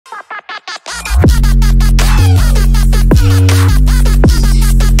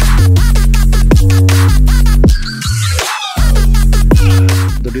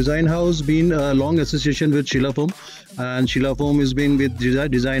House been a long association with Sheelafoam, and Sheelafoam has been with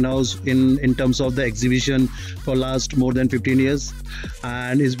Design House in terms of the exhibition for last more than 15 years,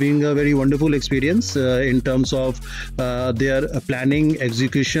 and it's been a very wonderful experience in terms of their planning,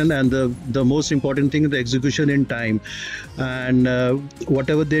 execution, and the most important thing, the execution in time. And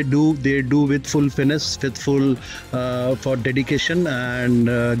whatever they do with full finesse, with full for dedication,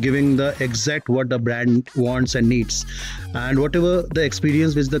 and giving the exact what the brand wants and needs. And whatever the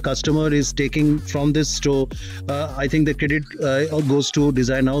experience which the customer is taking from this store, I think the credit goes to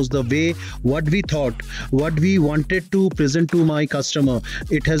Design House. The way what we thought, what we wanted to present to my customer,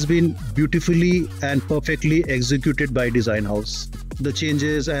 it has been beautifully and perfectly executed by Design House. The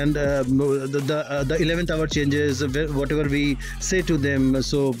changes and the 11th hour changes, whatever we say to them,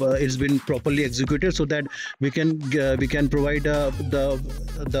 so it's been properly executed so that we can provide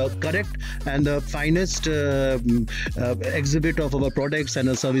the correct and the finest exhibit of our products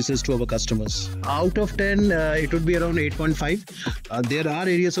and services to our customers. Out of 10, it would be around 8.5. There are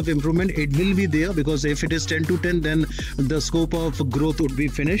areas of improvement. It will be there, because if it is 10 to 10, then the scope of growth would be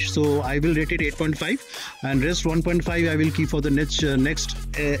finished. So I will rate it 8.5, and rest 1.5 I will keep for the next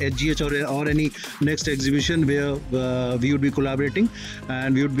HGH or any next exhibition where we would be collaborating,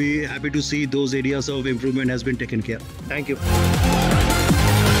 and we would be happy to see those areas of improvement has been taken care. Thank you.